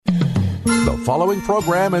following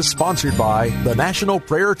program is sponsored by the National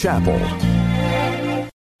Prayer Chapel.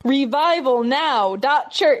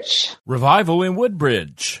 RevivalNow.Church. Revival in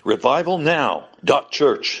Woodbridge.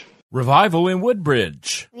 RevivalNow.Church. Revival in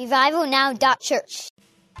Woodbridge. RevivalNow.Church.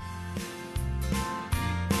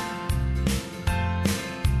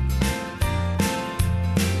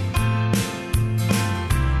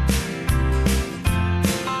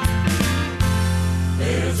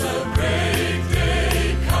 There's a great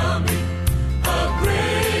day coming, a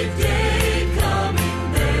great day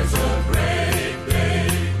coming. There's a great day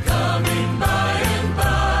coming by and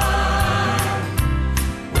by,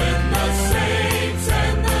 when the saints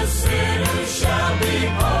and the sinners shall be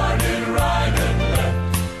parted right and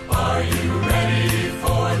left. Are you ready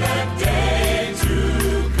for that day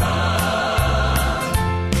to come?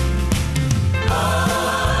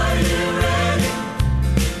 Are you ready?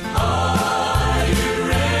 Are you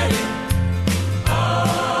ready?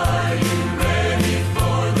 Are you ready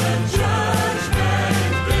for the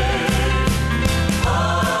judgment day?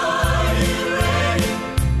 Are you ready?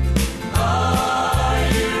 Are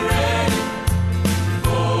you ready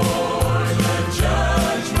for the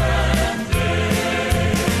judgment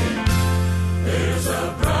day? There's a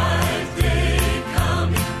bright day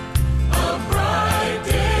coming, a bright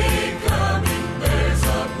day coming. There's a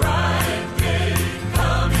bright day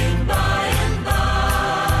coming by and by,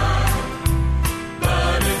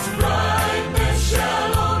 but its brightness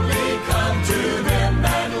shall only come to them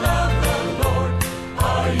that love the Lord.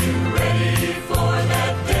 Are you ready for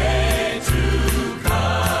that day to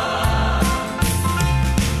come?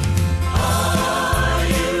 Are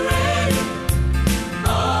you ready?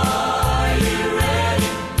 Are you ready?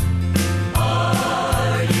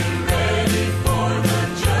 Are you ready for the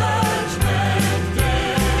judgment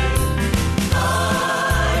day?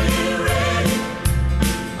 Are you ready?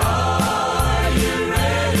 Are you ready for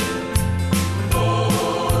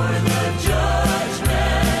the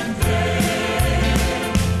judgment day?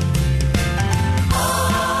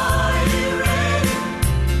 Are you ready?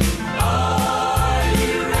 Are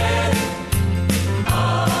you ready?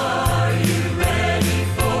 Are you ready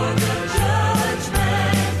for the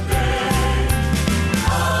judgment day?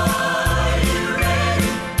 Are you ready?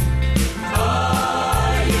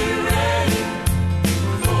 Are you ready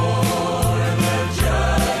for the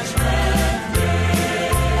judgment day?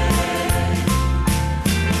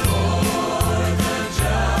 For the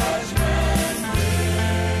judgment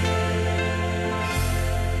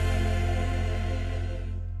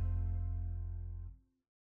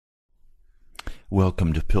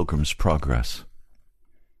Welcome to Pilgrim's Progress.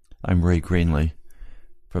 I'm Ray Greenley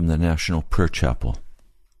from the National Prayer Chapel.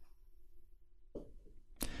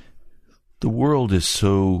 The world is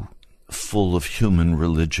so full of human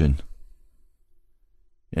religion,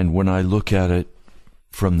 and when I look at it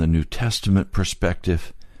from the New Testament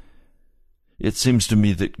perspective, it seems to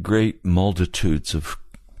me that great multitudes of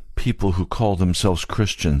people who call themselves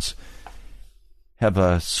Christians have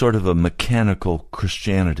a sort of a mechanical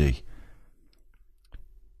Christianity,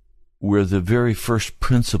 where the very first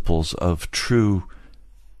principles of true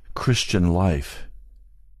Christian life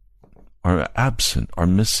are absent, are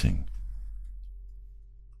missing.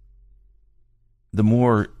 The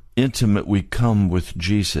more intimate we come with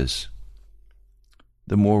Jesus,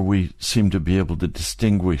 the more we seem to be able to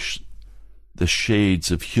distinguish the shades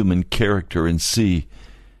of human character and see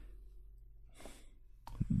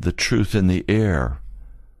the truth in the air.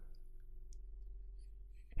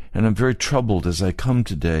 And I'm very troubled as I come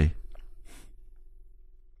today,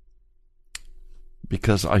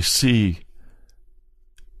 because I see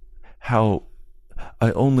how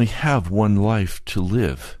I only have one life to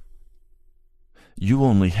live. You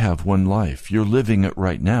only have one life. You're living it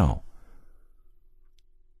right now.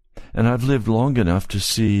 And I've lived long enough to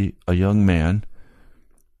see a young man,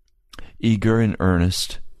 eager and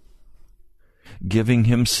earnest, giving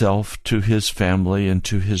himself to his family and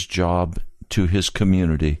to his job, to his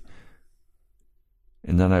community.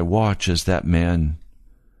 And then I watch as that man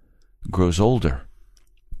grows older.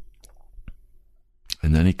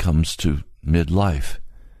 And then he comes to midlife.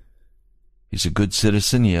 He's a good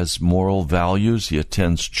citizen. He has moral values. He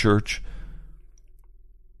attends church.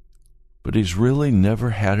 But he's really never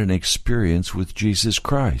had an experience with Jesus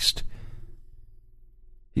Christ.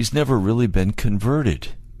 He's never really been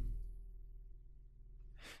converted.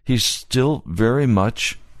 He's still very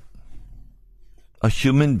much a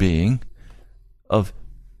human being of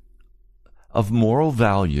moral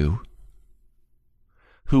value,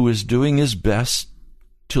 who is doing his best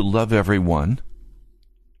to love everyone,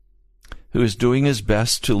 who is doing his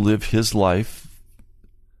best to live his life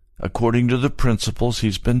according to the principles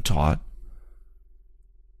he's been taught.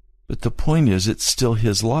 But the point is, it's still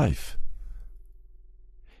his life.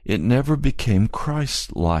 It never became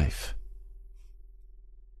Christ's life.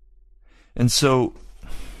 And so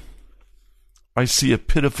I see a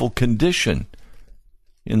pitiful condition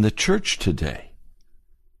in the church today.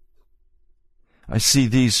 I see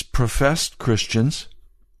these professed Christians,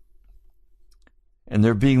 and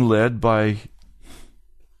they're being led by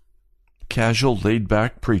casual,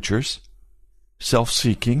 laid-back preachers,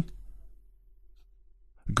 self-seeking,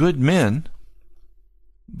 good men,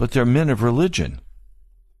 but they're men of religion.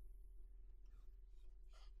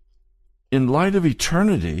 In light of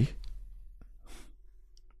eternity,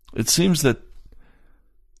 it seems that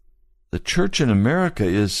the church in America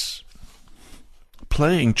is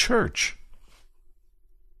playing church.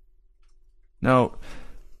 Now,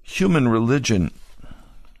 human religion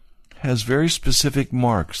has very specific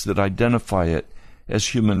marks that identify it as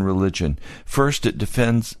human religion. First, it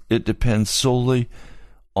depends solely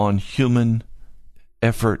on human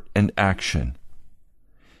effort and action.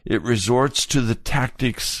 It resorts to the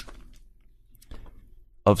tactics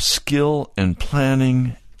of skill and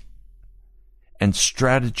planning and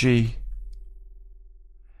strategy.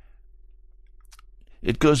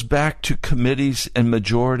 It goes back to committees and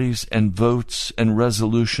majorities and votes and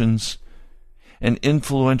resolutions, and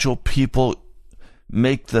influential people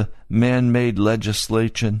make the man-made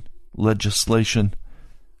legislation.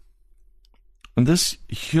 And this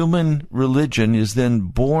human religion is then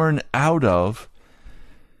born out of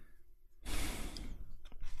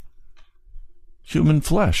human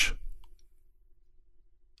flesh.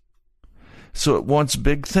 So it wants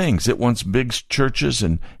big things. It wants big churches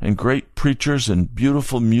and great preachers and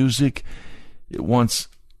beautiful music. It wants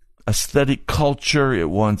aesthetic culture. It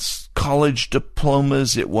wants college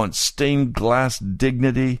diplomas. It wants stained glass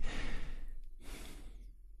dignity.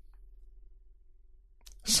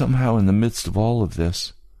 Somehow in the midst of all of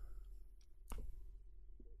this,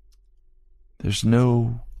 there's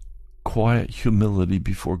no quiet humility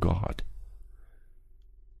before God.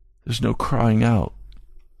 There's no crying out.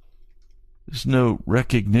 There's no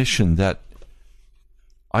recognition that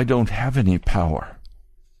I don't have any power.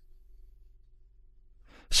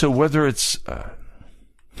 So whether it's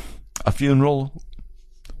a funeral,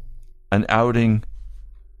 an outing,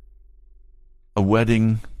 a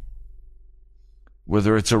wedding,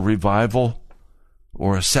 whether it's a revival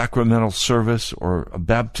or a sacramental service or a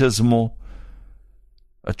baptismal,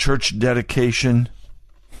 a church dedication,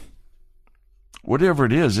 whatever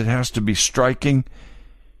it is, it has to be striking.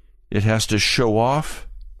 It has to show off.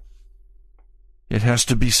 It has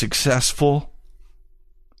to be successful.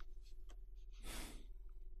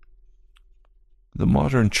 The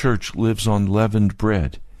modern church lives on leavened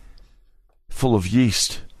bread, full of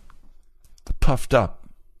yeast, puffed up.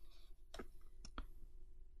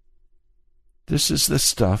 This is the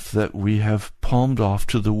stuff that we have palmed off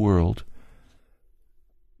to the world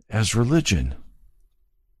as religion.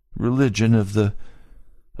 Religion of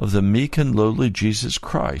the meek and lowly Jesus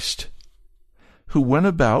Christ, who went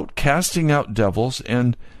about casting out devils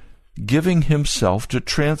and giving himself to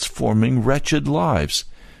transforming wretched lives,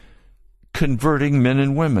 converting men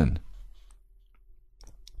and women.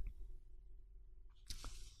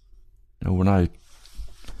 Now, when I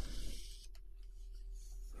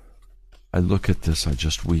look at this, I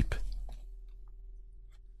just weep.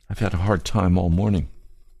 I've had a hard time all morning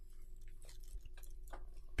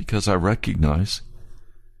because I recognize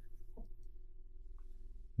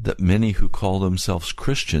that many who call themselves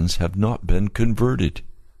Christians have not been converted.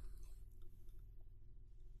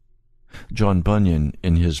 John Bunyan,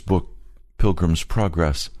 in his book Pilgrim's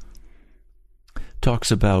Progress, talks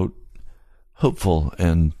about hopeful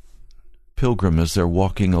and pilgrim as they're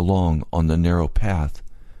walking along on the narrow path,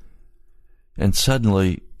 and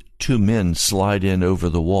suddenly two men slide in over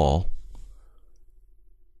the wall,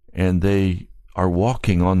 and they are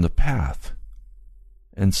walking on the path.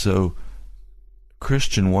 And so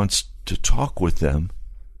Christian wants to talk with them,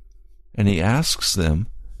 and he asks them,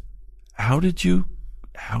 how did you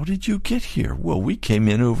get here? Well, we came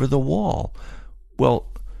in over the wall. Well,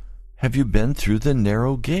 have you been through the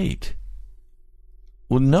narrow gate?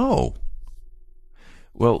 Well, no.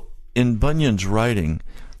 Well, in Bunyan's writing,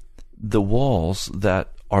 the walls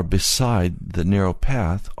that are beside the narrow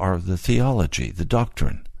path are the theology, the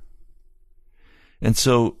doctrine. And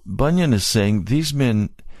so Bunyan is saying these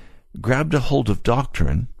men grabbed a hold of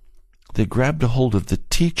doctrine, they grabbed a hold of the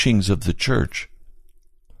teachings of the church,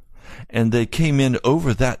 and they came in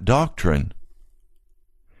over that doctrine,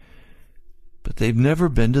 but they've never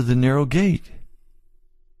been to the narrow gate.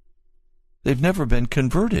 They've never been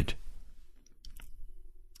converted.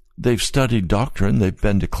 They've studied doctrine, they've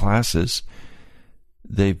been to classes,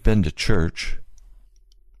 They've been to church.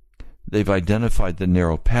 They've identified the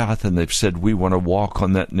narrow path, and they've said, we want to walk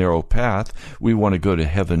on that narrow path. We want to go to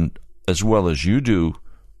heaven as well as you do,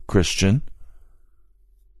 Christian.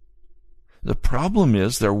 The problem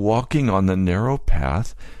is they're walking on the narrow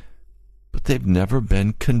path, but they've never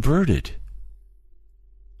been converted.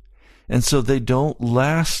 And so they don't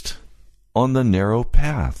last on the narrow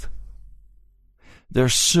path. They're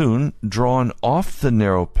soon drawn off the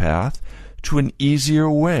narrow path to an easier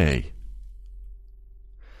way.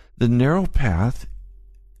 The narrow path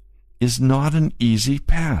is not an easy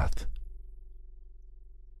path.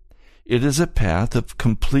 It is a path of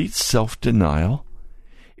complete self-denial.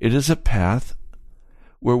 It is a path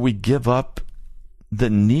where we give up the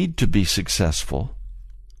need to be successful,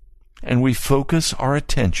 and we focus our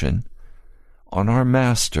attention on our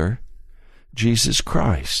Master, Jesus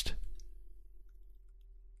Christ.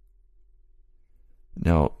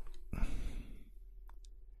 Now,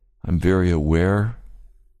 I'm very aware,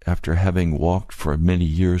 after having walked for many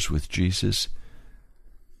years with Jesus,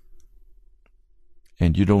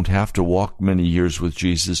 and you don't have to walk many years with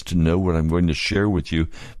Jesus to know what I'm going to share with you,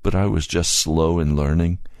 but I was just slow in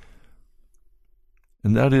learning.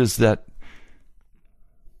 And that is that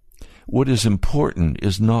what is important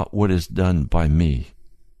is not what is done by me.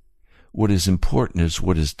 What is important is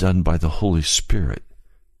what is done by the Holy Spirit.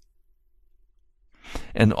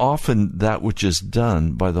 And often that which is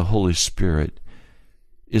done by the Holy Spirit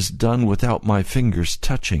is done without my fingers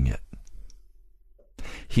touching it.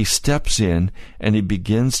 He steps in and he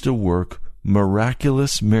begins to work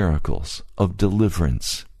miraculous miracles of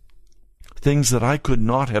deliverance, things that I could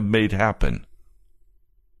not have made happen.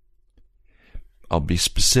 I'll be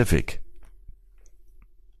specific.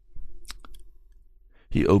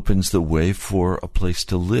 He opens the way for a place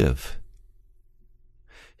to live.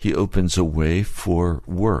 He opens a way for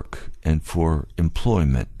work and for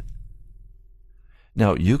employment.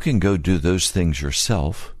 Now, you can go do those things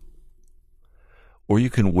yourself, or you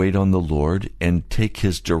can wait on the Lord and take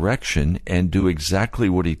His direction and do exactly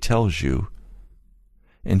what He tells you,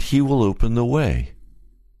 and He will open the way.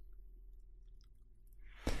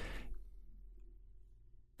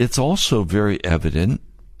 It's also very evident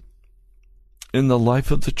in the life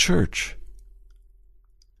of the church.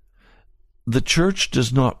 The church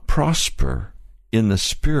does not prosper in the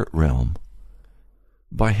spirit realm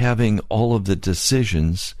by having all of the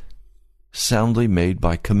decisions soundly made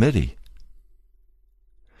by committee.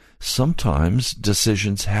 Sometimes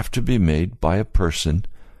decisions have to be made by a person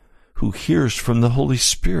who hears from the Holy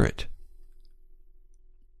Spirit.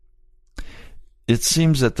 It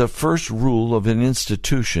seems that the first rule of an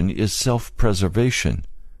institution is self-preservation.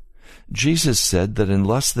 Jesus said that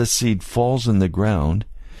unless the seed falls in the ground,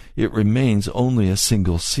 it remains only a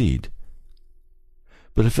single seed.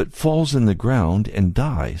 But if it falls in the ground and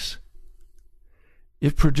dies,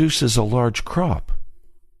 it produces a large crop.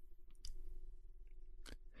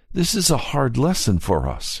 This is a hard lesson for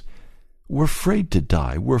us. We're afraid to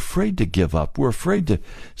die. We're afraid to give up. We're afraid to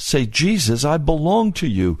say, Jesus, I belong to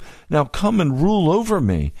you. Now come and rule over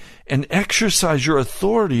me and exercise your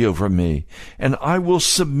authority over me, and I will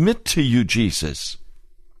submit to you, Jesus.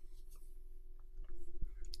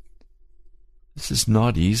 This is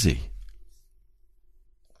not easy.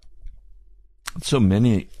 So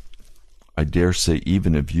many, I dare say,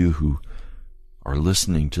 even of you who are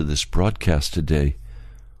listening to this broadcast today,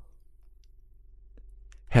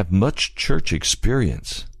 have much church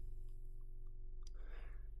experience.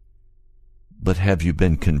 But have you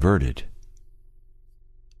been converted?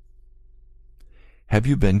 Have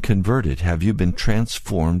you been converted? Have you been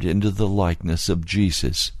transformed into the likeness of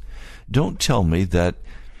Jesus? Don't tell me that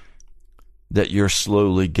you're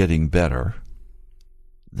slowly getting better.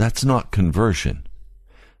 That's not conversion.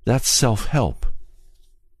 That's self-help.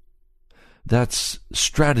 That's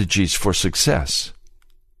strategies for success.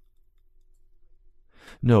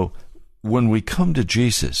 No, when we come to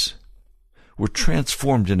Jesus, we're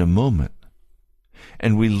transformed in a moment,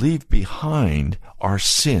 and we leave behind our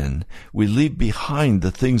sin. We leave behind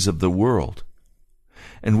the things of the world,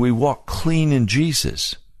 and we walk clean in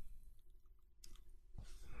Jesus.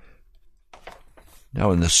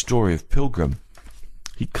 Now, in the story of Pilgrim,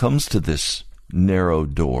 he comes to this narrow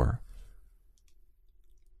door,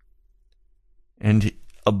 and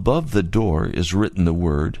above the door is written the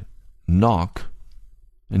word, knock,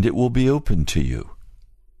 and it will be open to you.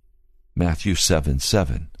 Matthew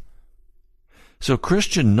 7:7. So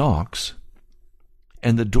Christian knocks,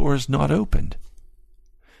 and the door is not opened.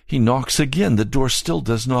 He knocks again, the door still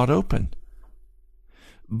does not open.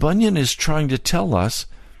 Bunyan is trying to tell us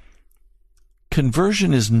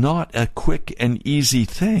conversion is not a quick and easy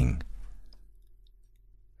thing.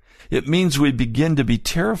 It means we begin to be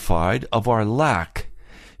terrified of our lack.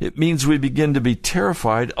 It means we begin to be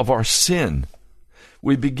terrified of our sin.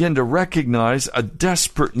 We begin to recognize a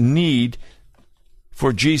desperate need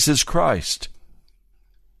for Jesus Christ.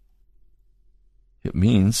 It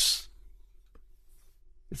means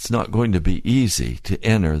it's not going to be easy to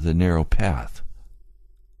enter the narrow path.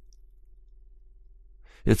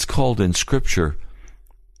 It's called in Scripture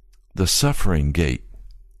the suffering gate.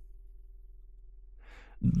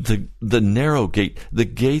 The narrow gate, the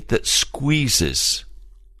gate that squeezes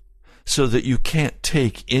so that you can't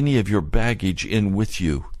take any of your baggage in with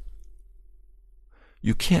you.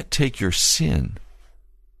 You can't take your sin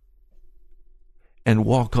and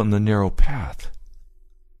walk on the narrow path.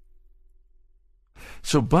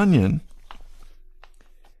 So Bunyan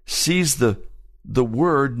sees the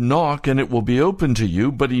word knock and it will be open to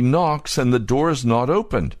you, but he knocks and the door is not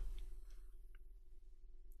opened.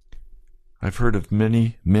 I've heard of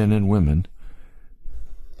many men and women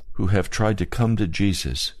who have tried to come to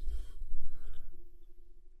Jesus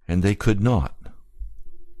and they could not.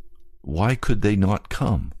 Why could they not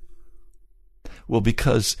come? Well,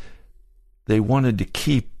 because they wanted to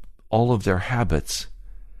keep all of their habits.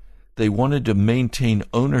 They wanted to maintain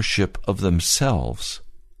ownership of themselves.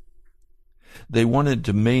 They wanted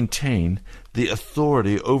to maintain the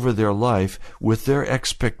authority over their life with their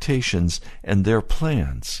expectations and their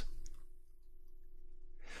plans.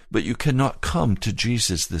 But you cannot come to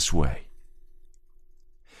Jesus this way.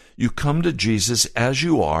 You come to Jesus as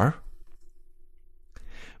you are,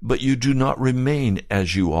 but you do not remain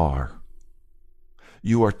as you are.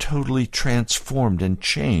 You are totally transformed and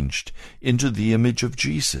changed into the image of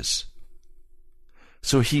Jesus.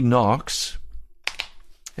 So he knocks,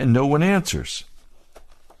 and no one answers.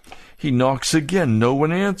 He knocks again, no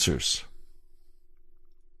one answers.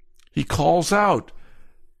 He calls out,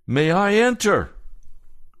 "May I enter?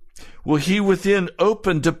 Will he within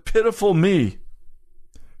open to pitiful me?"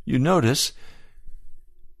 You notice,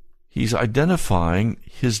 he's identifying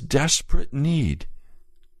his desperate need.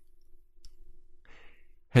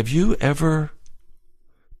 Have you ever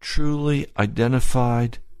truly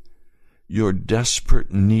identified your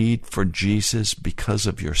desperate need for Jesus because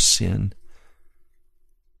of your sin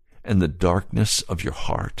and the darkness of your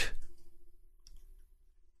heart?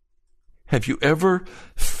 Have you ever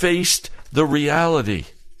faced the reality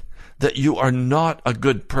that you are not a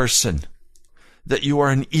good person, that you are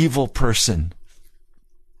an evil person?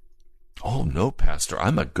 Oh no, Pastor,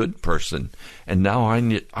 I'm a good person, and now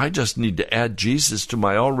I just need to add Jesus to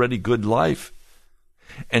my already good life,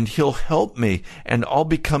 and he'll help me, and I'll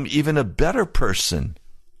become even a better person.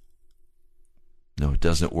 No, it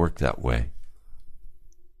doesn't work that way.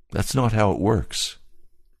 That's not how it works.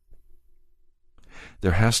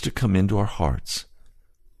 There has to come into our hearts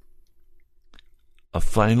a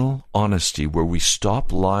final honesty where we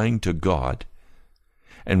stop lying to God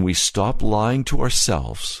and we stop lying to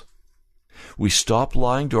ourselves. We stop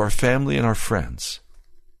lying to our family and our friends.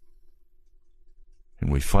 And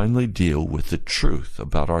we finally deal with the truth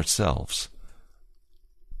about ourselves.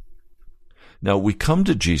 Now, we come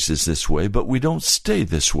to Jesus this way, but we don't stay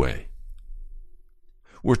this way.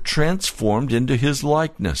 We're transformed into his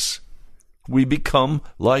likeness. We become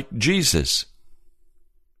like Jesus.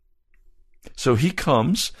 So he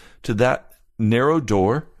comes to that narrow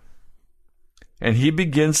door, and he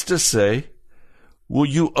begins to say, "Will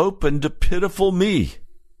you open to pitiful me?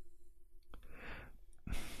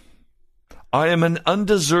 I am an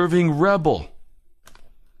undeserving rebel,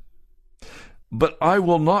 but I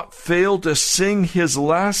will not fail to sing his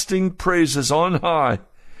lasting praises on high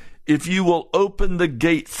if you will open the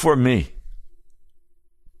gate for me."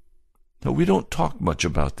 Now, we don't talk much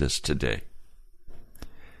about this today,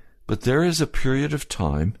 but there is a period of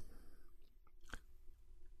time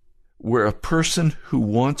where a person who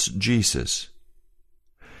wants Jesus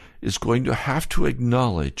is going to have to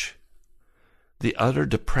acknowledge the utter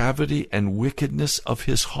depravity and wickedness of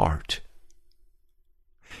his heart.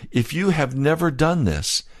 If you have never done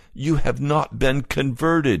this, you have not been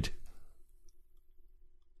converted.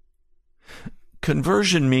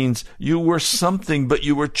 Conversion means you were something, but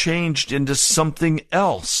you were changed into something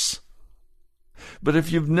else. But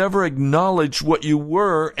if you've never acknowledged what you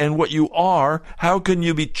were and what you are, how can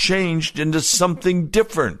you be changed into something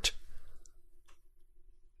different?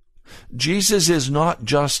 Jesus is not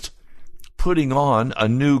just putting on a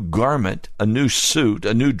new garment, a new suit,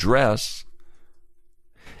 a new dress,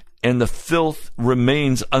 and the filth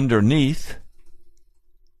remains underneath.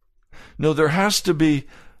 No, there has to be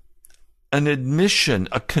an admission,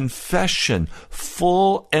 a confession,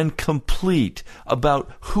 full and complete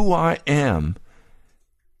about who I am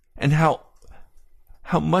and how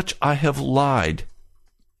how much I have lied,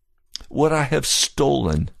 what I have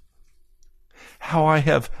stolen, how I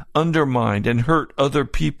have undermined and hurt other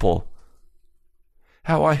people,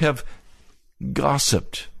 how I have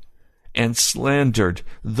gossiped and slandered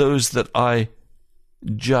those that I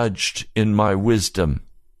judged in my wisdom.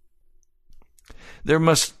 There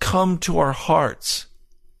must come to our hearts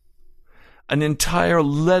an entire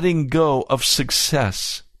letting go of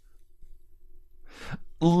success,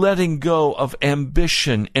 letting go of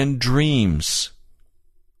ambition and dreams.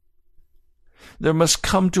 There must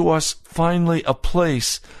come to us finally a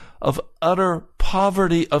place of utter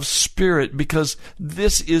poverty of spirit, because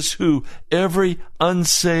this is who every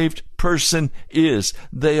unsaved person is.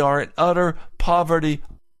 They are in utter poverty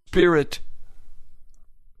of spirit.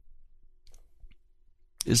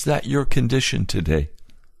 Is that your condition today?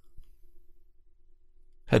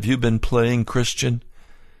 Have you been playing Christian,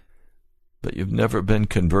 but you've never been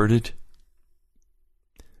converted?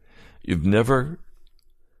 You've never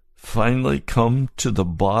finally come to the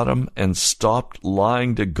bottom and stopped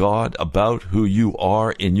lying to God about who you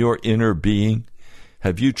are in your inner being?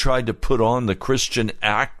 Have you tried to put on the Christian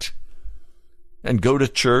act and go to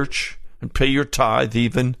church and pay your tithe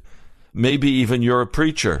even? Maybe even you're a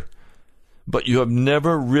preacher, but you have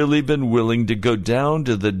never really been willing to go down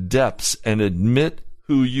to the depths and admit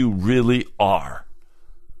who you really are.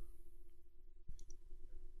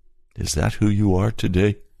 Is that who you are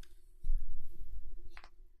today?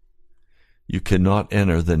 You cannot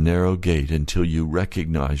enter the narrow gate until you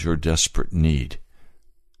recognize your desperate need.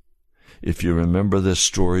 If you remember this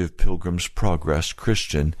story of Pilgrim's Progress,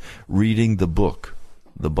 Christian, reading the book,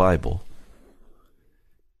 the Bible,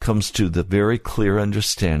 comes to the very clear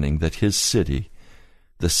understanding that his city,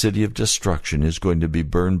 the city of destruction, is going to be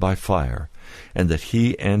burned by fire, and that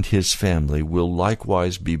he and his family will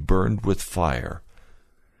likewise be burned with fire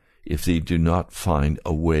if they do not find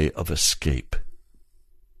a way of escape.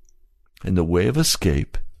 And the way of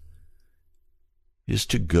escape is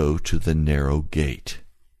to go to the narrow gate.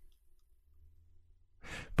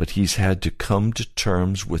 But he's had to come to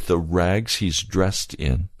terms with the rags he's dressed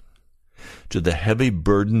in, to the heavy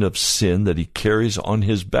burden of sin that he carries on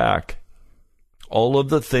his back, all of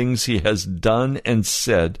the things he has done and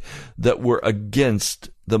said that were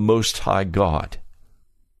against the Most High God.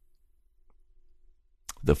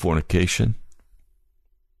 The fornication,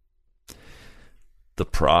 the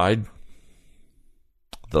pride,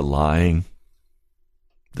 the lying,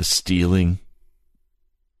 the stealing.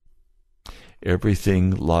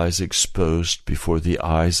 Everything lies exposed before the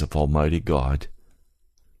eyes of Almighty God.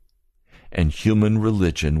 And human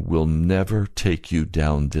religion will never take you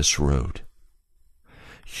down this road.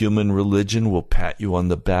 Human religion will pat you on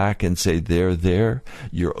the back and say, there,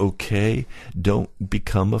 you're okay. Don't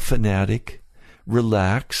become a fanatic.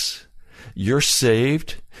 Relax. You're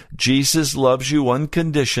saved. Jesus loves you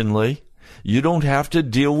unconditionally. You don't have to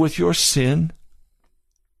deal with your sin.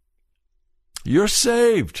 You're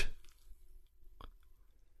saved.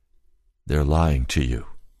 They're lying to you.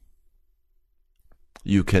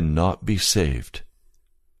 You cannot be saved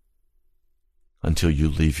until you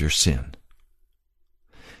leave your sin.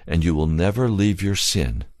 And you will never leave your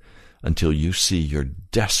sin until you see your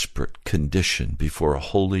desperate condition before a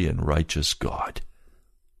holy and righteous God.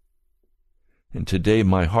 And today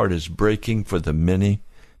my heart is breaking for the many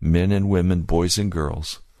men and women, boys and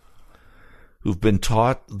girls, who've been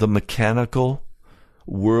taught the mechanical,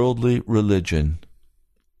 worldly religion,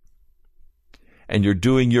 and you're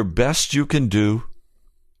doing your best you can do,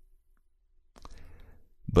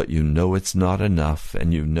 but you know it's not enough,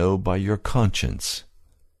 and you know by your conscience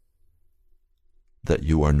that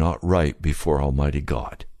you are not right before Almighty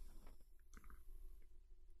God.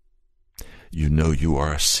 You know you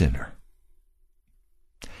are a sinner.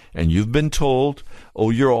 And you've been told, oh,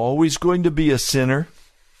 you're always going to be a sinner.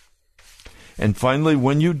 And finally,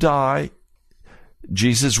 when you die,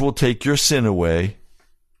 Jesus will take your sin away.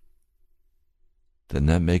 Then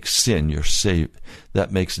that makes sin your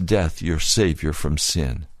that makes death your savior from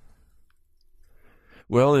sin.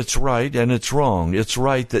 Well, it's right and it's wrong. It's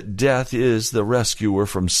right that death is the rescuer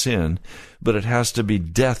from sin, but it has to be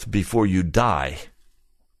death before you die.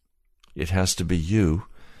 It has to be you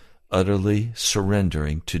utterly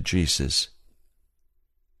surrendering to Jesus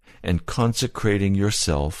and consecrating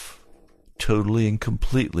yourself totally and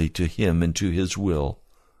completely to Him and to His will.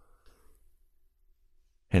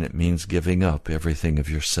 And it means giving up everything of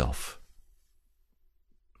yourself.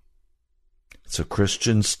 So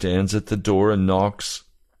Christian stands at the door and knocks.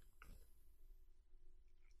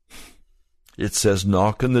 It says,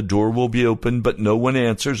 knock and the door will be opened, but no one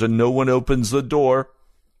answers and no one opens the door.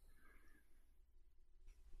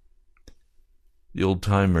 The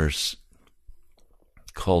old-timers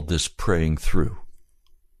called this praying through,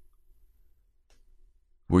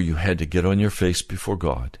 where you had to get on your face before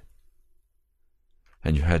God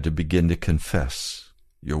and you had to begin to confess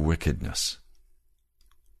your wickedness.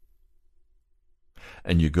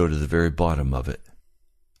 And you go to the very bottom of it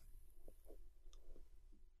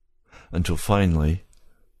until finally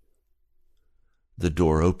the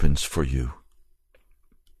door opens for you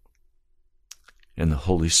and the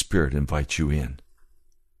Holy Spirit invites you in.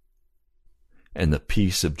 And the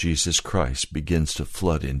peace of Jesus Christ begins to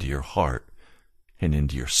flood into your heart and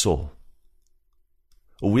into your soul.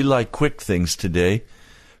 We like quick things today.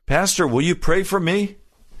 Pastor, will you pray for me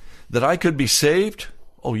that I could be saved?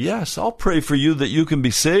 Oh, yes, I'll pray for you that you can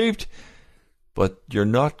be saved. But you're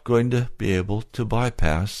not going to be able to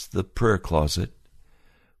bypass the prayer closet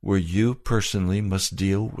where you personally must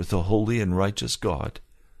deal with a holy and righteous God,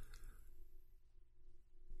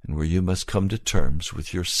 and where you must come to terms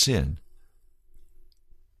with your sin.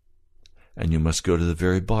 And you must go to the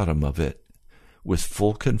very bottom of it with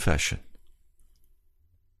full confession.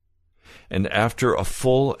 And after a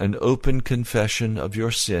full and open confession of your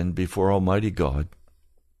sin before Almighty God,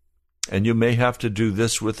 and you may have to do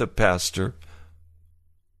this with a pastor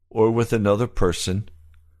or with another person,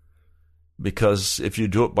 because if you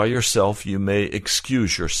do it by yourself, you may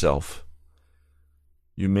excuse yourself.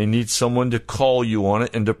 You may need someone to call you on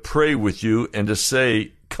it and to pray with you and to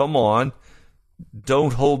say, come on,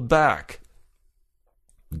 don't hold back.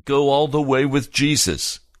 Go all the way with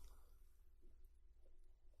Jesus.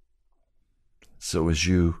 So as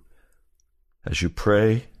you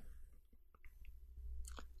pray,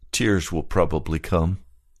 tears will probably come.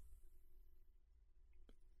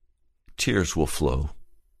 Tears will flow.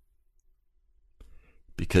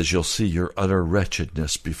 Because you'll see your utter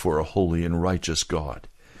wretchedness before a holy and righteous God.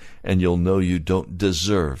 And you'll know you don't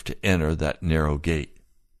deserve to enter that narrow gate.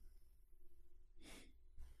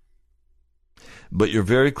 But you're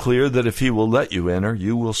very clear that if he will let you enter,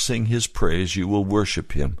 you will sing his praise, you will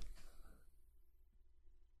worship him.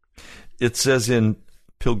 It says in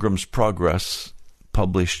Pilgrim's Progress,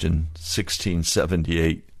 published in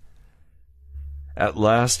 1678, at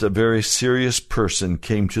last a very serious person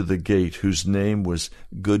came to the gate whose name was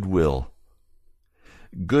Goodwill.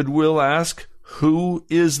 Goodwill asked, who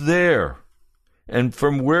is there? And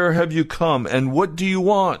from where have you come? And what do you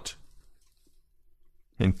want?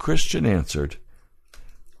 And Christian answered,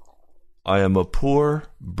 I am a poor,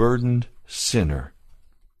 burdened sinner.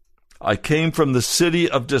 I came from the city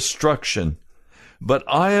of destruction, but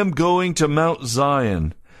I am going to Mount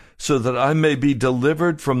Zion, so that I may be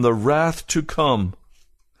delivered from the wrath to come.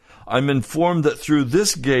 I'm informed that through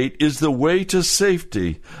this gate is the way to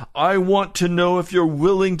safety. I want to know if you're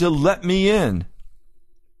willing to let me in.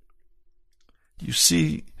 You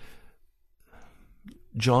see,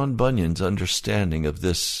 John Bunyan's understanding of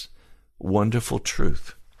this wonderful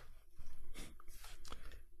truth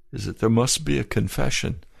is that there must be a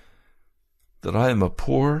confession that I am a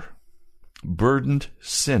poor, burdened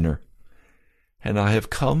sinner, and I have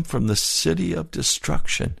come from the city of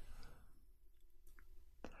destruction.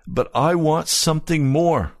 But I want something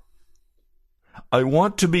more. I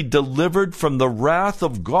want to be delivered from the wrath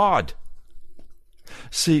of God.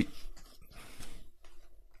 See,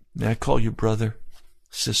 may I call you brother,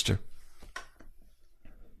 sister?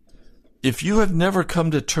 If you have never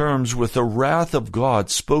come to terms with the wrath of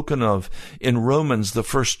God spoken of in Romans, the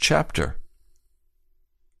 1st chapter,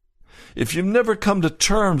 if you've never come to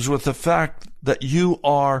terms with the fact that you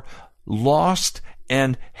are lost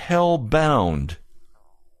and hell-bound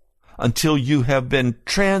until you have been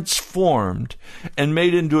transformed and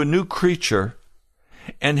made into a new creature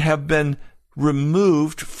and have been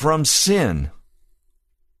removed from sin.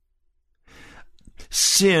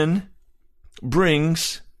 Sin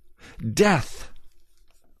brings death.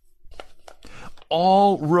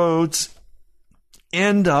 All roads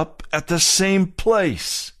end up at the same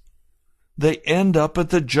place. They end up at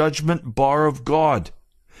the judgment bar of God.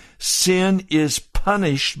 Sin is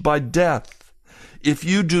punished by death. If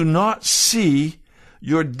you do not see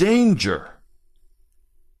your danger,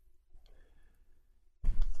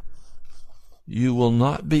 you will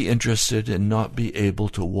not be interested and not be able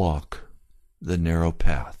to walk the narrow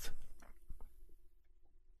path.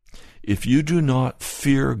 If you do not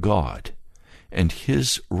fear God and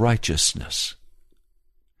his righteousness,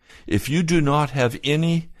 if you do not have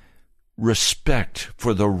any respect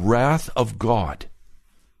for the wrath of God,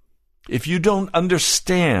 if you don't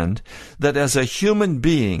understand that as a human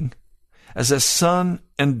being, as a son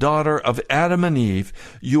and daughter of Adam and Eve,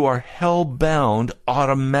 you are hell-bound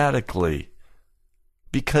automatically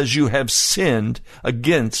because you have sinned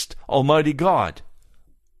against Almighty God.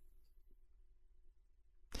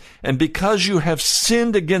 And because you have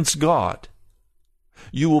sinned against God,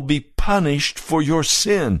 you will be punished for your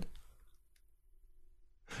sin.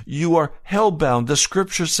 You are hell-bound. The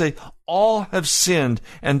scriptures say, all have sinned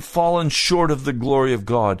and fallen short of the glory of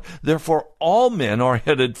God. Therefore, all men are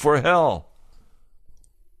headed for hell.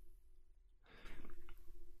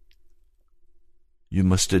 You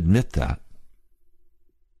must admit that.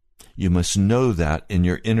 You must know that in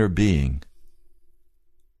your inner being.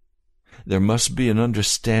 There must be an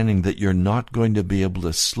understanding that you're not going to be able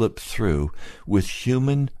to slip through with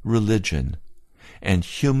human religion and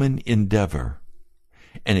human endeavor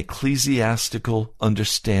and ecclesiastical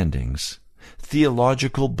understandings,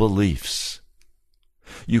 theological beliefs.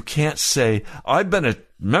 You can't say, I've been a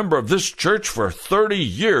member of this church for 30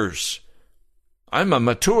 years. I'm a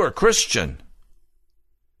mature Christian.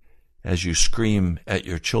 As you scream at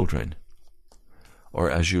your children,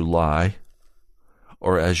 or as you lie,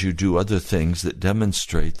 or as you do other things that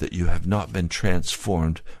demonstrate that you have not been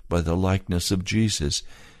transformed by the likeness of Jesus.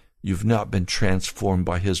 You've not been transformed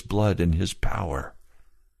by His blood and His power.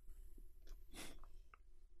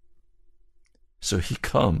 So He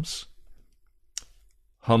comes,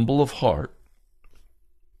 humble of heart,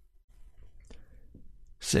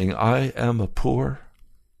 saying, I am a poor,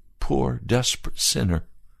 desperate sinner,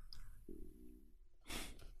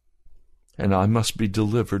 and I must be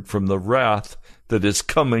delivered from the wrath that is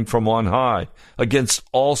coming from on high against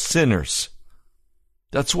all sinners.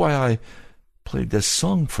 That's why I played this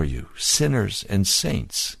song for you, Sinners and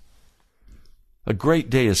Saints. A great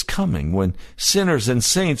day is coming when sinners and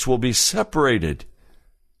saints will be separated.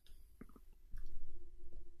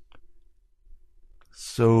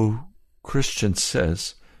 So Christian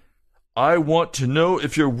says, I want to know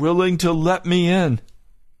if you're willing to let me in.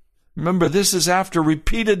 Remember, this is after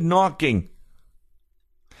repeated knocking.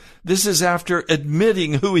 This is after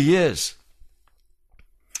admitting who he is,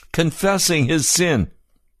 confessing his sin,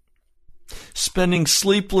 spending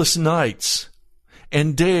sleepless nights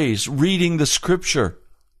and days reading the scripture,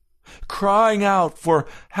 crying out for,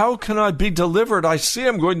 how can I be delivered? I see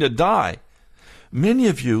I'm going to die. Many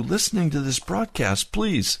of you listening to this broadcast,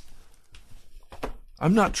 please,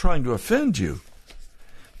 I'm not trying to offend you,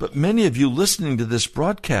 but many of you listening to this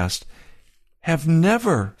broadcast have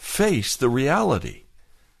never faced the reality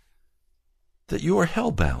that you are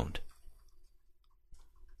hell-bound,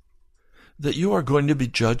 that you are going to be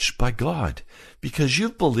judged by God because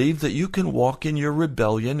you've believed that you can walk in your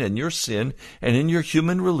rebellion and your sin and in your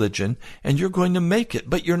human religion and you're going to make it,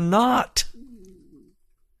 but you're not.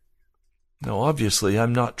 Now, obviously,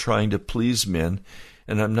 I'm not trying to please men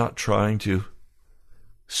and I'm not trying to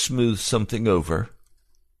smooth something over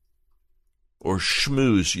or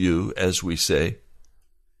schmooze you, as we say.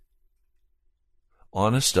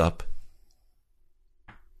 Honest up.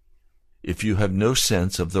 If you have no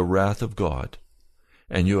sense of the wrath of God,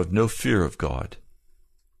 and you have no fear of God,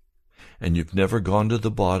 and you've never gone to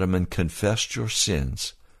the bottom and confessed your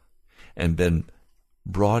sins, and been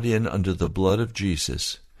brought in under the blood of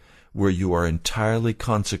Jesus, where you are entirely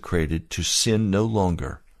consecrated to sin no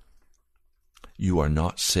longer, you are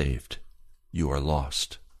not saved. You are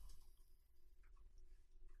lost.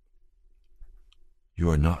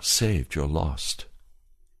 You are not saved. You're lost.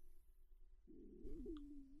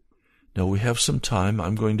 Now, we have some time.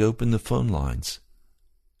 I'm going to open the phone lines.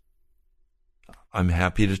 I'm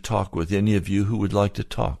happy to talk with any of you who would like to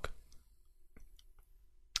talk.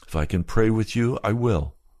 If I can pray with you, I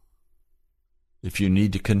will. If you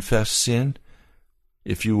need to confess sin,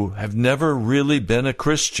 if you have never really been a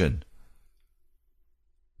Christian,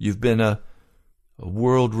 you've been a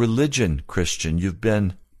world religion Christian, you've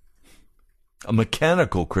been a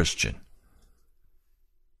mechanical Christian,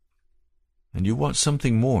 and you want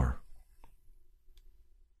something more,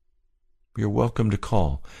 you're welcome to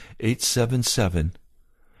call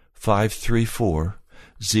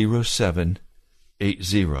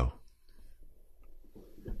 877-534-0780.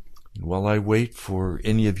 While I wait for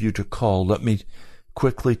any of you to call, let me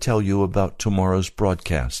quickly tell you about tomorrow's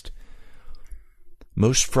broadcast.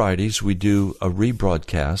 Most Fridays we do a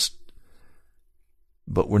rebroadcast,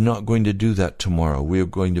 but we're not going to do that tomorrow. We are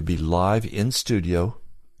going to be live in studio.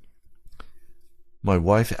 My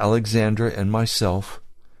wife Alexandra and myself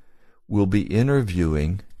will be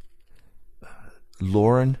interviewing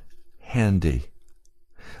Lauren Handy.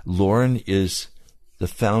 Lauren is the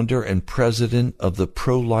founder and president of the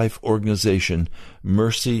pro-life organization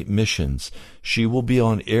Mercy Missions. She will be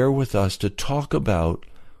on air with us to talk about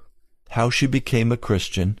how she became a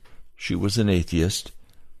Christian. She was an atheist.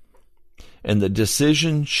 And the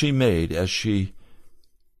decision she made as she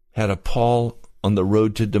had a Paul on the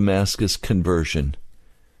road to Damascus conversion.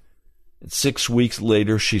 6 weeks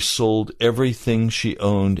later, she sold everything she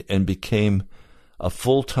owned and became a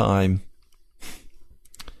full-time,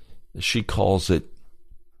 she calls it,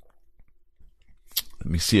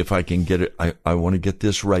 let me see if I can get it, I want to get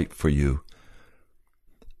this right for you,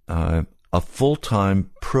 a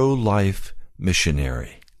full-time pro-life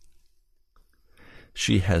missionary.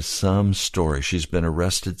 She has some story. She's been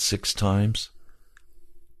arrested 6 times.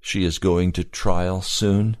 She is going to trial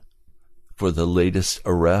soon for the latest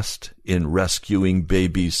arrest in rescuing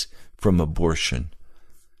babies from abortion.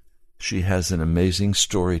 She has an amazing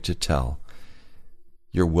story to tell.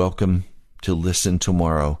 You're welcome to listen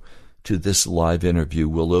tomorrow to this live interview.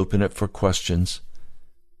 We'll open it for questions.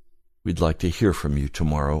 We'd like to hear from you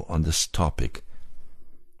tomorrow on this topic.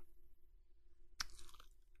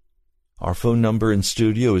 Our phone number in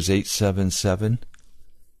studio is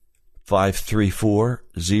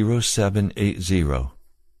 877-534-0780.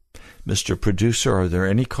 Mr. Producer, are there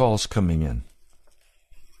any calls coming in?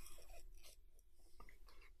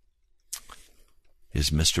 Is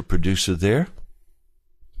Mr. Producer there?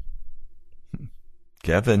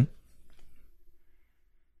 Kevin?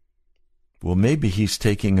 Well, maybe he's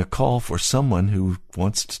taking a call for someone who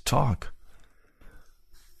wants to talk.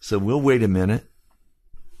 So we'll wait a minute.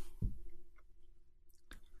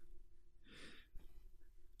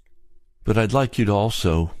 But I'd like you to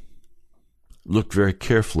also look very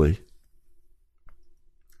carefully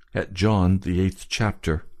at John, the 8th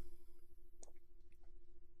chapter.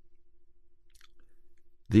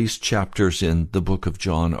 These chapters in the book of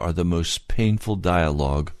John are the most painful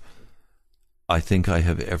dialogue I think I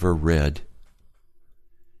have ever read.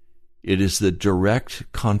 It is the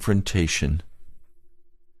direct confrontation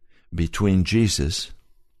between Jesus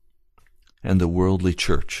and the worldly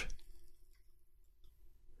church.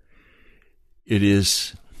 It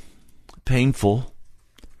is painful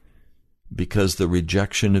because the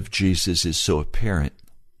rejection of Jesus is so apparent.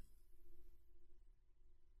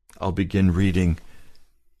 I'll begin reading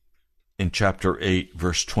in chapter 8,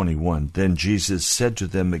 verse 21. Then Jesus said to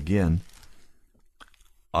them again,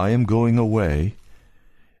 I am going away,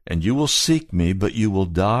 and you will seek me, but you will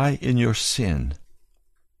die in your sin.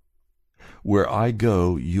 Where I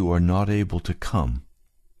go, you are not able to come.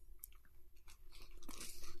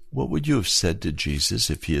 What would you have said to Jesus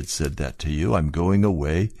if he had said that to you? I'm going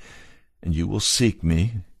away, and you will seek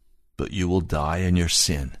me, but you will die in your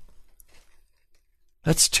sin.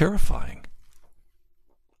 That's terrifying.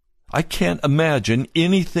 I can't imagine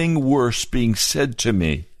anything worse being said to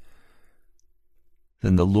me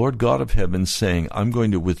than the Lord God of heaven saying, I'm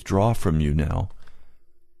going to withdraw from you now,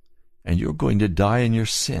 and you're going to die in your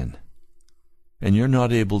sin, and you're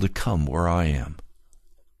not able to come where I am.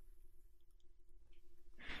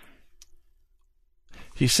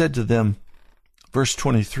 He said to them, verse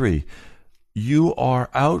 23, you are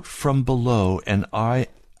out from below, and I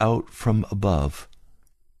out from above.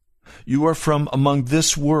 You are from among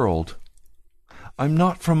this world. I'm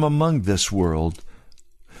not from among this world.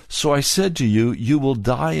 So I said to you, you will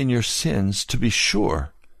die in your sins, to be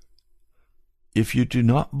sure. If you do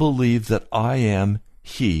not believe that I am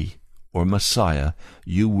He, or Messiah,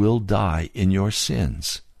 you will die in your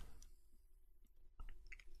sins.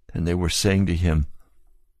 And they were saying to him,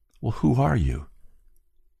 well, who are you?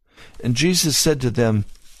 And Jesus said to them,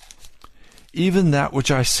 even that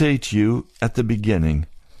which I say to you at the beginning,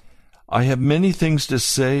 I have many things to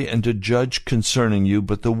say and to judge concerning you,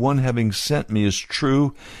 but the one having sent me is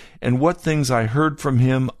true, and what things I heard from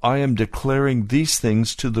him, I am declaring these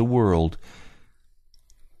things to the world.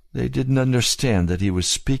 They didn't understand that he was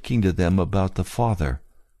speaking to them about the Father.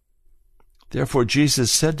 Therefore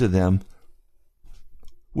Jesus said to them,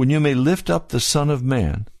 when you may lift up the Son of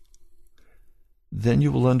Man, then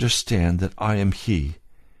you will understand that I am He,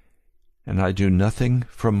 and I do nothing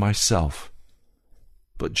from myself,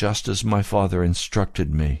 but just as my Father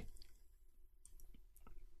instructed me.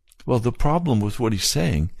 Well, the problem with what he's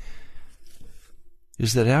saying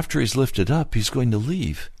is that after he's lifted up, he's going to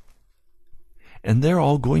leave. And they're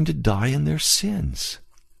all going to die in their sins.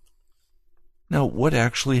 Now, what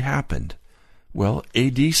actually happened? Well,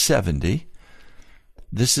 AD 70,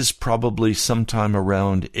 this is probably sometime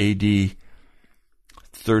around AD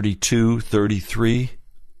 32, 33.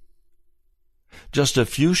 Just a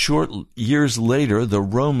few short years later, the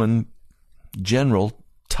Roman general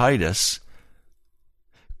Titus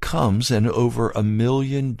comes, and over 1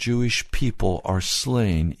 million Jewish people are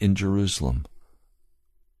slain in Jerusalem.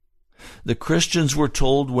 The Christians were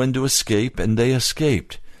told when to escape, and they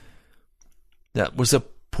escaped. That was a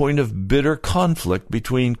point of bitter conflict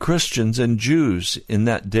between Christians and Jews in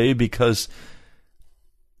that day, because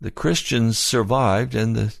The Christians survived,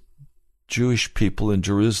 and the Jewish people in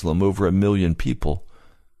Jerusalem, over 1 million people,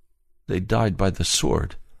 they died by the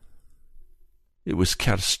sword. It was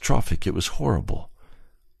catastrophic. It was horrible.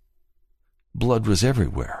 Blood was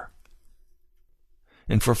everywhere.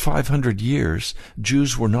 And for 500 years,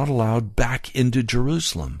 Jews were not allowed back into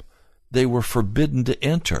Jerusalem. They were forbidden to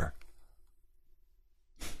enter.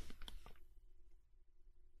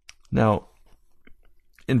 Now,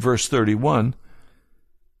 in verse 31,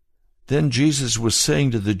 then Jesus was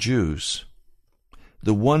saying to the Jews,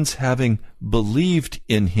 the ones having believed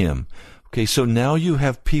in him. Okay, so now you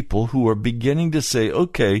have people who are beginning to say,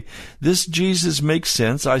 okay, this Jesus makes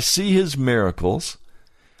sense. I see his miracles.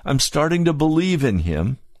 I'm starting to believe in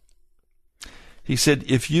him. He said,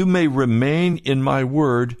 if you may remain in my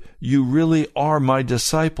word, you really are my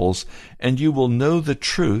disciples, and you will know the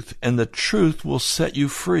truth, and the truth will set you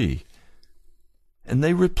free. And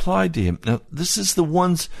they replied to him. Now, this is the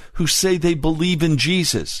ones who say they believe in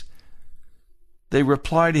Jesus. They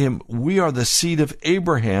replied to him, we are the seed of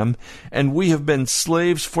Abraham, and we have been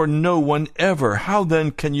slaves for no one ever. How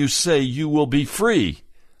then can you say you will be free?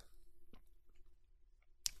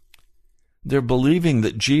 They're believing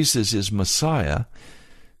that Jesus is Messiah,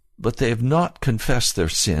 but they have not confessed their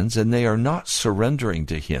sins, and they are not surrendering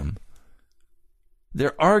to him.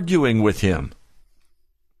 They're arguing with him.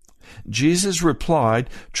 Jesus replied,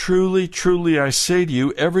 truly, truly, I say to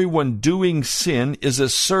you, everyone doing sin is a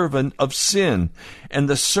servant of sin, and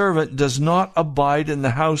the servant does not abide in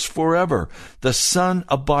the house forever. The Son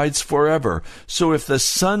abides forever. So if the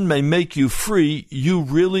Son may make you free, you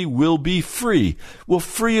really will be free. Well,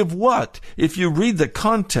 free of what? If you read the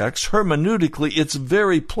context, hermeneutically, it's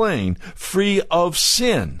very plain. Free of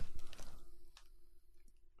sin.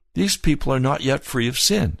 These people are not yet free of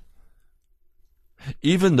sin,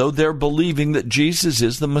 even though they're believing that Jesus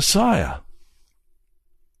is the Messiah.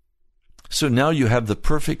 So now you have the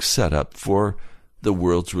perfect setup for the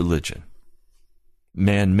world's religion,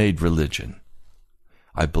 man-made religion.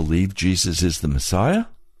 I believe Jesus is the Messiah.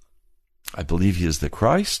 I believe he is the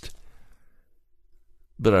Christ,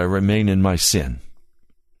 but I remain in my sin.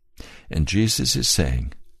 And Jesus is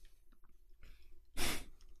saying,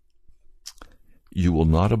 you will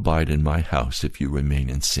not abide in my house if you remain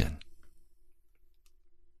in sin.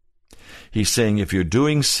 He's saying if you're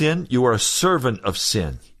doing sin, you are a servant of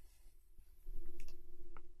sin.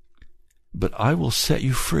 But I will set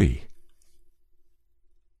you free.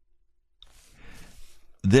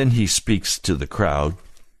 Then he speaks to the crowd.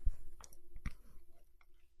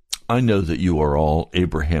 I know that you are all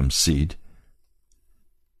Abraham's seed,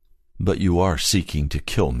 but you are seeking to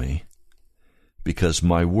kill me, because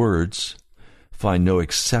my words find no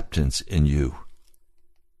acceptance in you.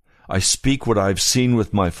 I speak what I've seen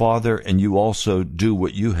with my father, and you also do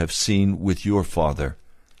what you have seen with your father.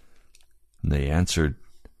 And they answered,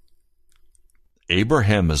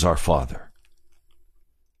 Abraham is our father.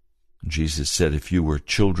 Jesus said, if you were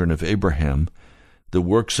children of Abraham, the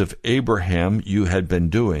works of Abraham you had been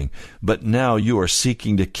doing, but now you are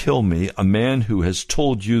seeking to kill me, a man who has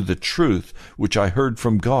told you the truth, which I heard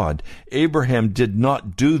from God. Abraham did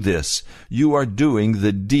not do this. You are doing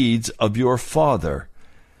the deeds of your father.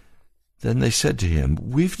 Then they said to him,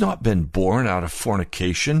 we've not been born out of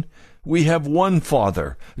fornication. We have one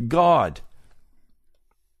Father, God.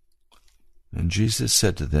 And Jesus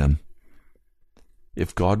said to them,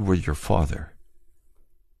 if God were your Father,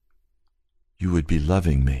 you would be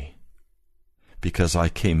loving me, because I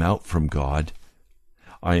came out from God.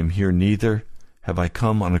 I am here, neither have I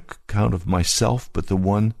come on account of myself, but the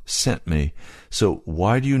one sent me. So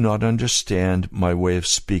why do you not understand my way of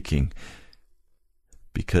speaking?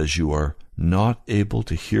 Because you are not able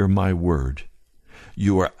to hear my word.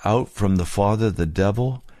 You are out from the father, the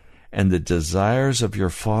devil, and the desires of your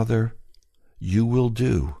father you will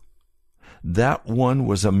do. That one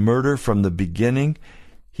was a murderer from the beginning.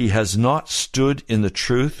 He has not stood in the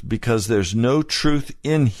truth, because there's no truth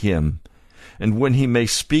in him. And when he may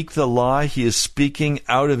speak the lie, he is speaking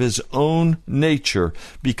out of his own nature,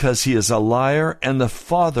 because he is a liar and the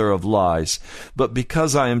father of lies. But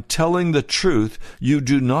because I am telling the truth, you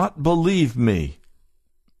do not believe me.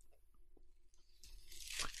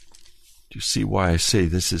 Do you see why I say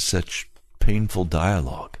this is such painful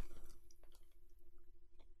dialogue?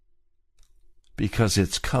 Because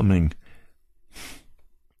it's coming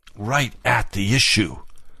right at the issue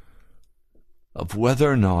of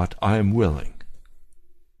whether or not I am willing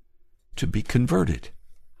to be converted,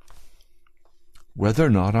 whether or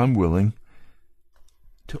not I'm willing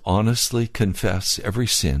to honestly confess every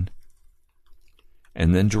sin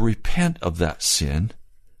and then to repent of that sin,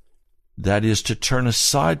 that is, to turn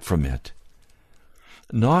aside from it,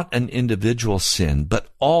 not an individual sin, but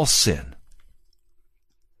all sin.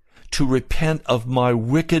 To repent of my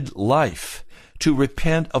wicked life, to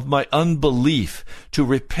repent of my unbelief, to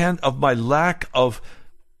repent of my lack of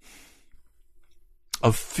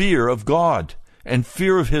fear of God and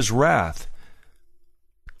fear of His wrath,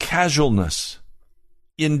 casualness,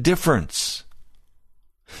 indifference,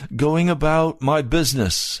 going about my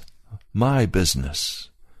business,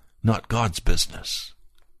 not God's business,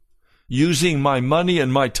 using my money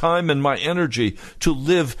and my time and my energy to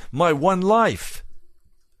live my one life.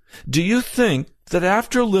 Do you think that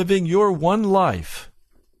after living your one life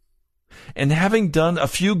and having done a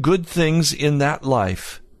few good things in that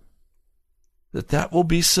life, that will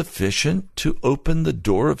be sufficient to open the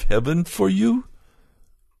door of heaven for you?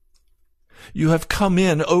 You have come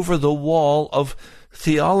in over the wall of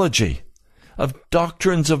theology, of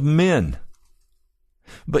doctrines of men,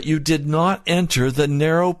 but you did not enter the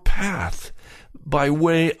narrow path by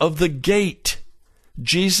way of the gate.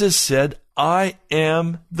 Jesus said, I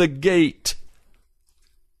am the gate.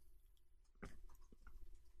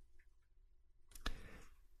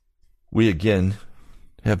 We again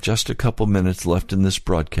have just a couple minutes left in this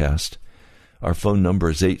broadcast. Our phone number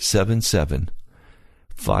is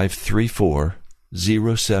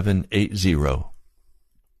 877-534-0780.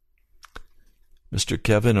 Mr.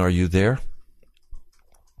 Kevin, are you there?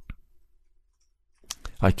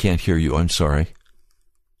 I can't hear you. I'm sorry.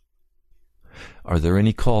 Are there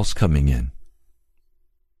any calls coming in?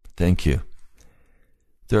 Thank you.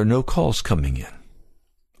 There are no calls coming in.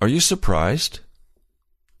 Are you surprised?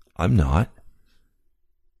 I'm not.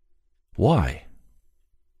 Why?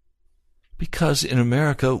 Because in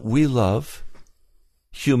America, we love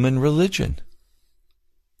human religion.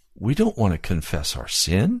 We don't want to confess our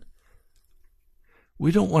sin.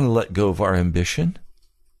 We don't want to let go of our ambition.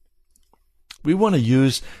 We want to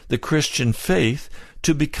use the Christian faith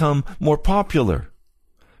to become more popular,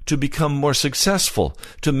 to become more successful,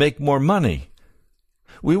 to make more money.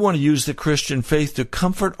 We want to use the Christian faith to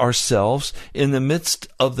comfort ourselves in the midst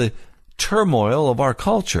of the turmoil of our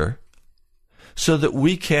culture so that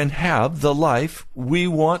we can have the life we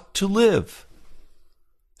want to live.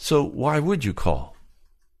 So why would you call?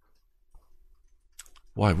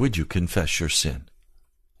 Why would you confess your sin?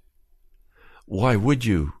 Why would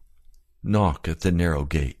you knock at the narrow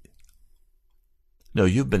gate? No,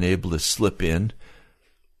 you've been able to slip in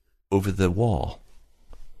over the wall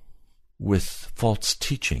with false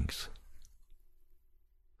teachings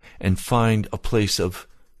and find a place of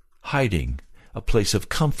hiding, a place of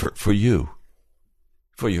comfort for you,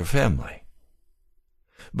 for your family.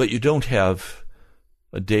 But you don't have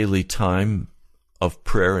a daily time of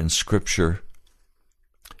prayer and scripture.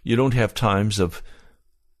 You don't have times of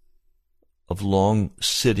long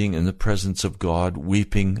sitting in the presence of God,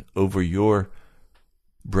 weeping over your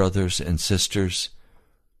brothers and sisters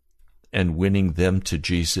and winning them to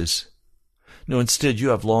Jesus. No, instead you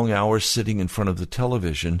have long hours sitting in front of the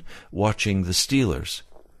television watching the Steelers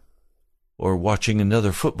or watching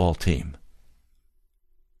another football team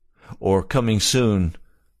or coming soon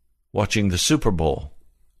watching the Super Bowl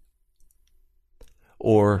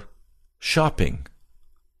or shopping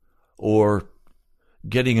or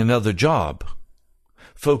getting another job,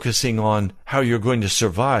 focusing on how you're going to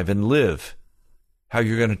survive and live, how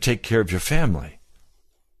you're going to take care of your family.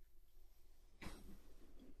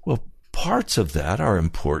 Well, parts of that are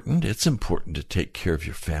important. It's important to take care of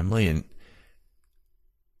your family, and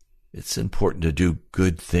it's important to do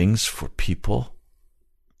good things for people,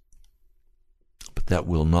 but that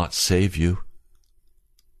will not save you.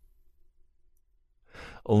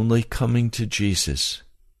 Only coming to Jesus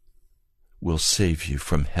will save you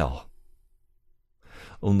from hell.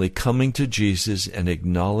 Only coming to Jesus and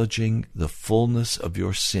acknowledging the fullness of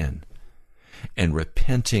your sin and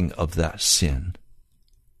repenting of that sin.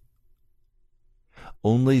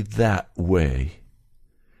 Only that way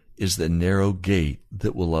is the narrow gate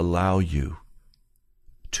that will allow you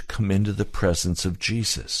to come into the presence of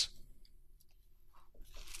Jesus.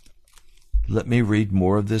 Let me read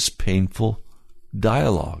more of this painful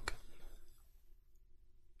dialogue.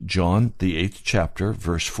 John, the 8th chapter,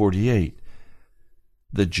 verse 48.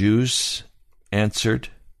 The Jews answered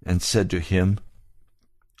and said to him,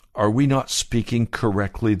 Are we not speaking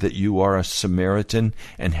correctly that you are a Samaritan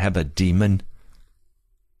and have a demon?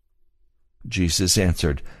 Jesus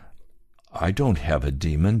answered, I don't have a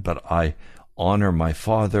demon, but I honor my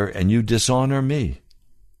Father, and you dishonor me.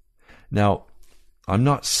 Now, I'm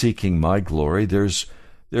not seeking my glory. There's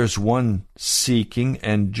one seeking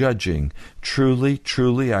and judging. Truly,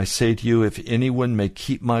 truly, I say to you, if anyone may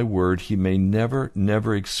keep my word, he may never,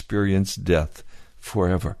 never experience death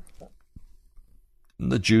forever.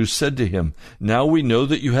 And the Jews said to him, "Now we know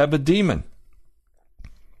that you have a demon.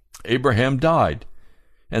 Abraham died,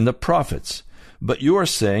 and the prophets. But you are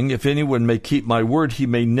saying, if anyone may keep my word, he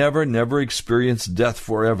may never experience death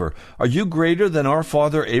forever. Are you greater than our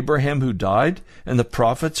father Abraham who died, and the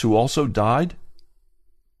prophets who also died?"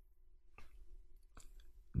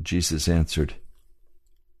 Jesus answered,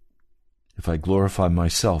 "If I glorify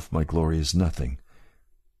myself, my glory is nothing.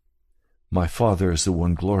 My Father is the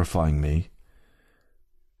one glorifying me,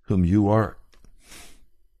 whom you are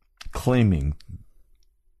claiming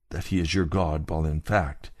that he is your God, while in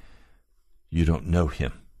fact you don't know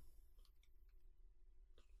him."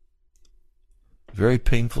 Very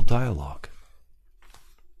painful dialogue.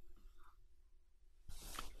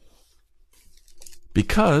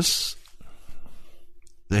 Because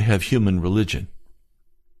they have human religion,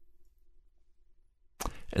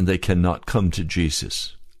 and they cannot come to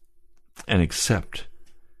Jesus and accept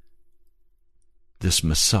this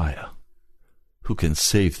Messiah who can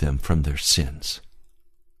save them from their sins.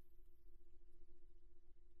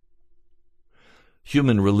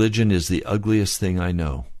 Human religion is the ugliest thing I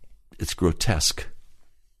know. It's grotesque.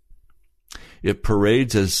 It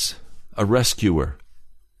parades as a rescuer,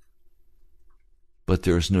 but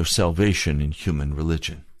there is no salvation in human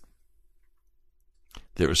religion.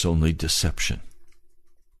 There is only deception.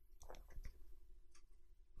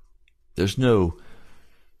 There's no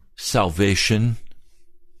salvation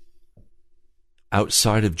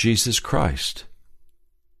outside of Jesus Christ.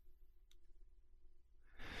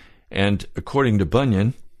 And according to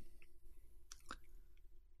Bunyan,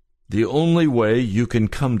 the only way you can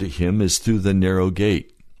come to him is through the narrow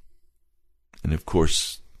gate. And of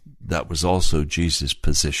course, that was also Jesus'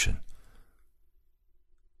 position.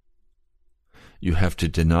 You have to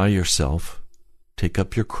deny yourself, take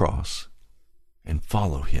up your cross, and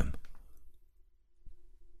follow him.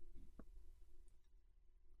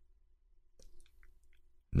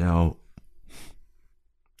 Now,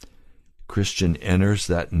 Christian enters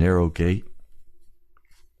that narrow gate,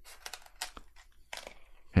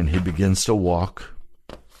 and he begins to walk,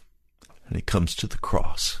 and he comes to the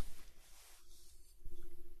cross,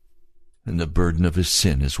 and the burden of his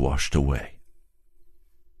sin is washed away.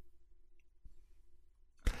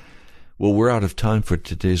 Well, we're out of time for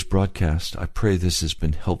today's broadcast. I pray this has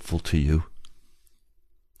been helpful to you.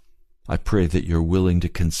 I pray that you're willing to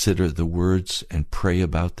consider the words and pray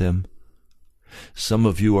about them. Some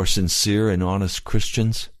of you are sincere and honest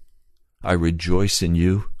Christians. I rejoice in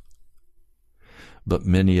you. But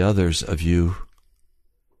many others of you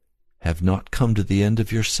have not come to the end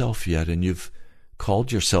of yourself yet, and you've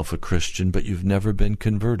called yourself a Christian, but you've never been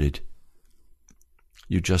converted.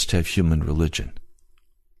 You just have human religion.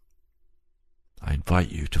 I invite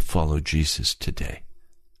you to follow Jesus today.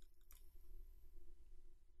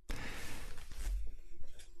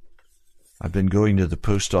 I've been going to the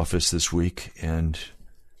post office this week and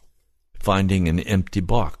finding an empty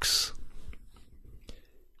box.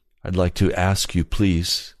 I'd like to ask you,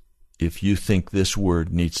 please, if you think this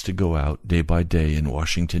word needs to go out day by day in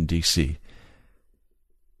Washington, D.C.,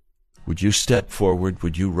 would you step forward?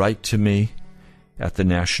 Would you write to me at the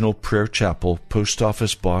National Prayer Chapel, Post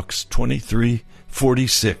Office Box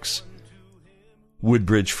 2346,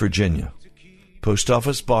 Woodbridge, Virginia. Post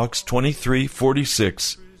Office Box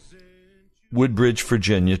 2346, Woodbridge,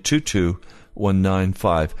 Virginia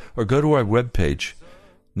 22195, or go to our webpage,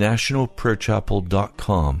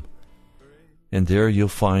 nationalprayerchapel.com, and there you'll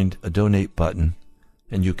find a donate button,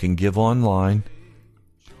 and you can give online,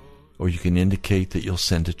 or you can indicate that you'll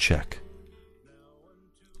send a check.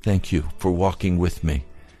 Thank you for walking with me.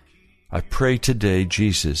 I pray today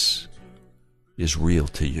Jesus is real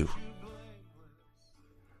to you.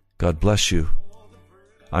 God bless you.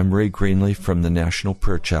 I'm Ray Greenlee from the National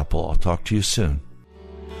Prayer Chapel. I'll talk to you soon.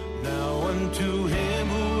 Now unto him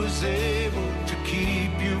who is able to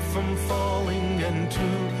keep you from falling and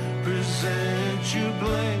to present you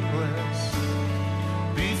blameless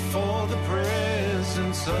before the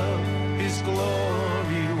presence of his glory.